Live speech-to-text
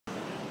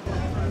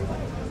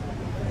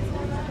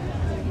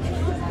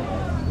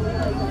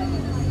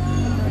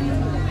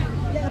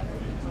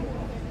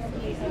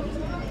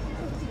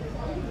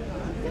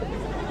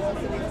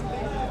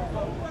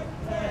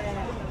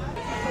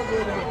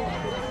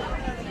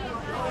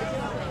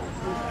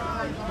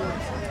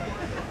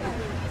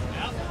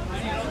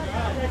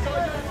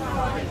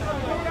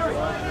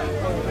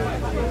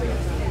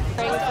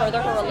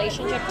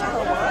relationship to her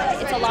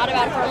work. It's a lot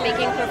about her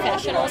making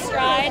professional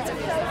strides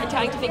and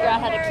trying to figure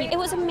out how to keep. It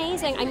was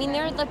amazing. I mean,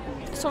 they're the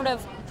sort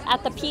of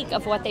at the peak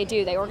of what they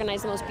do. They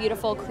organize the most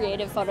beautiful,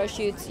 creative photo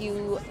shoots.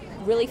 You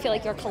really feel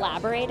like you're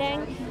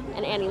collaborating.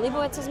 And Annie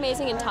Leibowitz is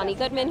amazing, and Tonne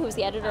Goodman, who's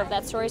the editor of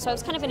that story. So I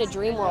was kind of in a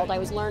dream world. I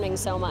was learning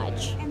so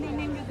much. And they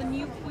named her the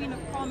new queen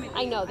of comedy.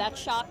 I know, that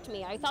shocked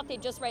me. I thought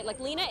they'd just write,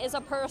 like, Lena is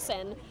a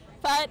person,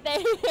 but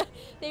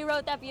they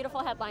wrote that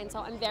beautiful headline, so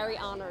I'm very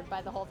honored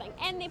by the whole thing.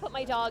 And they put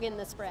my dog in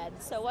the spread,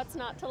 so what's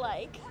not to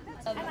like?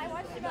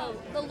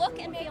 The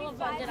look and feel of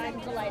Vogue, and I'm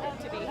delighted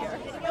to be here.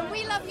 And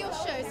we love your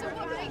show, so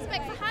what do we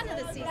expect for Hannah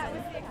this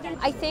season?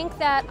 I think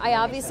that I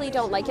obviously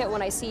don't like it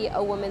when I see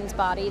a woman's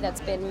body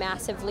that's been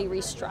massively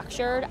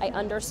restructured. I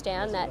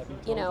understand that,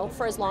 you know,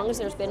 for as long as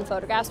there's been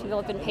photographs, people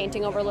have been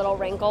painting over little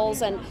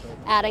wrinkles and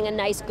adding a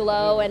nice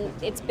glow, and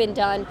it's been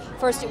done.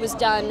 First it was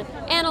done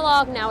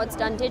analog, now it's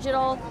done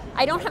digital.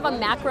 I don't have a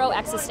macro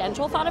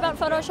existential thought about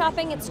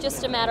photoshopping, it's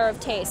just a matter of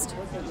taste.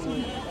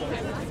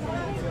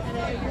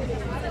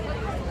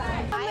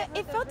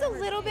 It felt a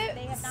little bit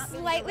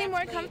slightly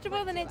more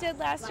comfortable than it did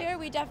last year.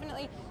 We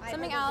definitely,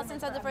 something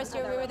Allison said the first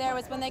year we were there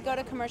was when they go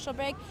to commercial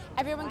break,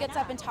 everyone gets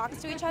up and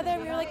talks to each other.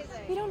 We were like,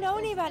 we don't know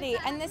anybody.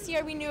 And this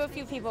year we knew a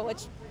few people,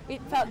 which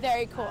felt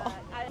very cool.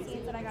 The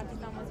scenes that I got to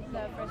film was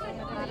the first one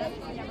with Hannah.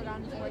 We've never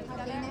gone to work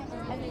together.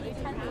 And the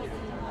Tonne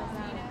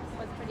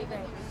was pretty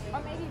great.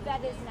 Or maybe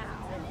that is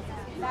now.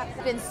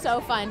 It's been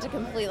so fun to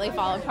completely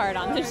fall apart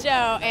on the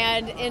show,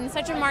 and in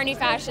such a Marnie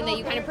fashion that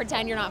you kind of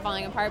pretend you're not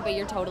falling apart, but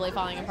you're totally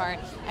falling apart.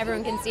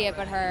 Everyone can see it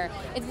but her.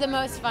 It's the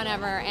most fun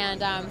ever,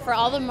 and for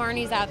all the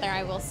Marnies out there,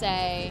 I will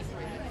say,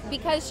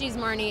 because she's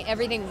Marnie,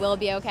 everything will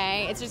be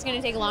okay. It's just going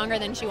to take longer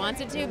than she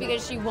wants it to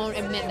because she won't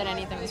admit that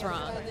anything's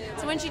wrong.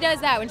 So when she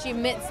does that, when she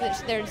admits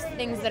that there's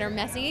things that are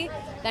messy,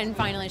 then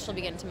finally she'll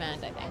begin to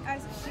mend, I think.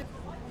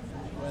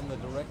 When the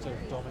director,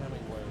 Dom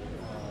Hemingway,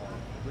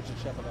 Richard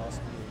Shepard asked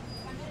me,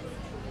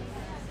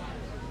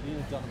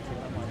 Lena Dunham to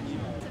have my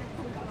email.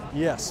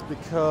 Yes,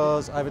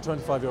 because I have a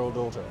 25-year-old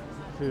daughter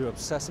who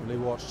obsessively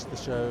watched the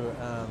show,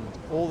 and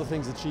all the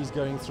things that she's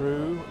going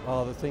through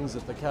are the things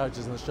that the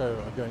characters in the show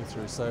are going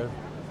through. So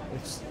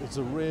it's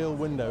a real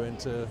window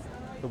into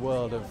the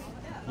world of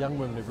young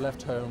women who've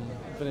left home,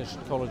 finished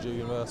college or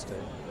university,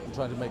 and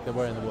trying to make their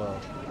way in the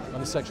world,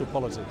 and the sexual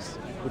politics,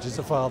 which is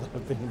a file that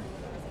have been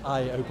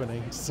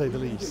eye-opening, to say the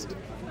least.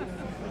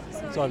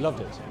 So I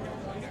loved it.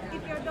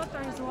 If your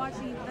daughter is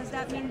watching, does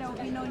that mean there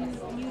will be no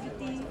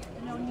nudity,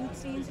 no nude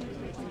scenes with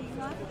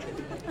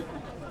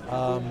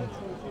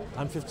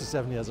I'm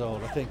 57 years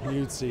old. I think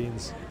nude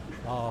scenes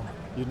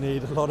you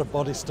need a lot of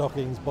body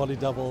stockings, body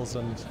doubles,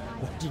 and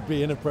that would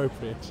be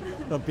inappropriate.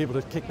 Not people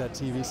to kick their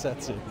TV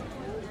sets in.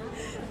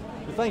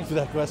 But thank you for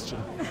that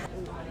question.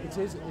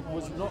 It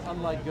was not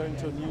unlike going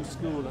to a new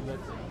school and that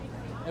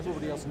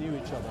everybody else knew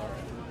each other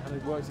and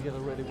it worked together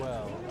really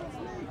well.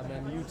 And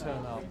then you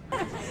turn up.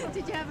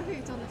 Did you have a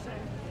hoot on the show?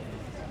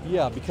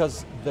 Yeah,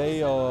 because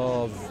they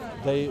all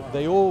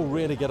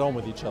really get on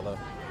with each other,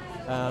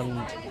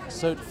 and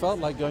so it felt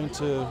like going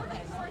to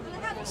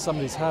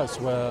somebody's house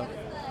where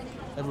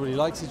everybody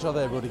likes each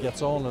other, everybody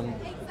gets on, and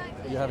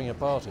you're having a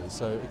party.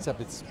 So except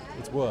it's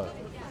work.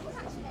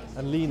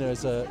 And Lena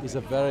is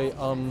a very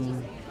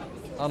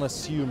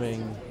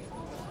unassuming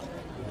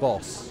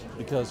boss,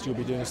 because you'll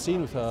be doing a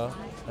scene with her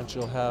and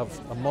she'll have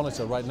a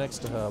monitor right next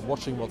to her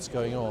watching what's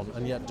going on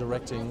and yet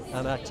directing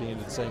and acting it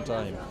at the same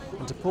time.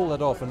 And to pull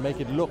that off and make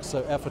it look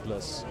so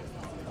effortless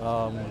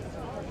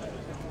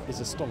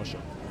is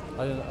astonishing.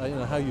 I don't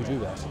know how you do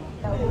that.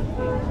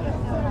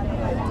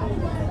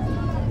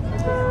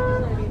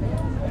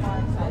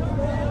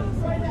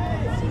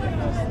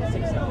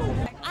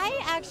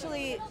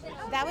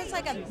 That was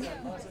like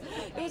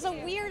it was a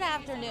weird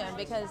afternoon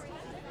because,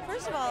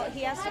 first of all,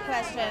 he asked a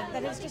question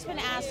that has just been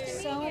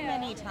asked so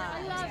many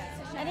times.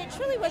 And it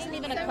truly wasn't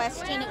even a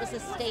question, it was a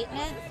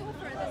statement.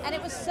 And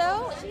it was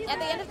so, at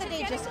the end of the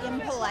day, just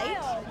impolite.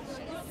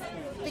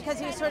 Because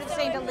he was sort of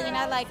saying to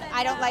Lena, like,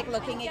 I don't like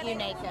looking at you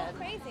naked.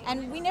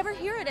 And we never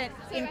hear it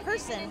in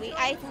person.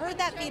 I've heard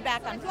that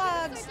feedback on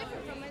vlogs,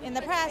 in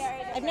the press.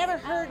 I've never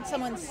heard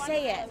someone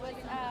say it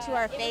to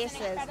our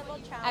faces.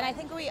 And I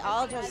think we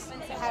all just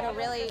had a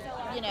really,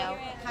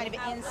 kind of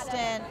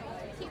instant,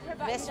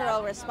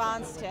 visceral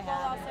response to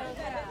him.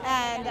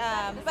 And,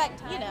 but,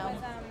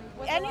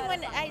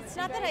 anyone, it's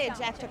not that I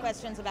object to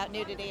questions about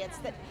nudity, it's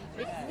that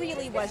it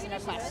really wasn't a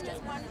question. The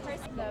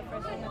first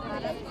one with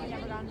Hannah, we've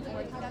never gone to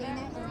work together.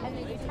 And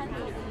the Tonne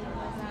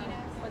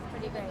was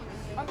pretty great.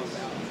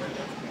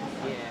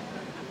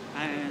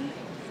 Yeah, and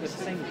it's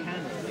the same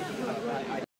candidate.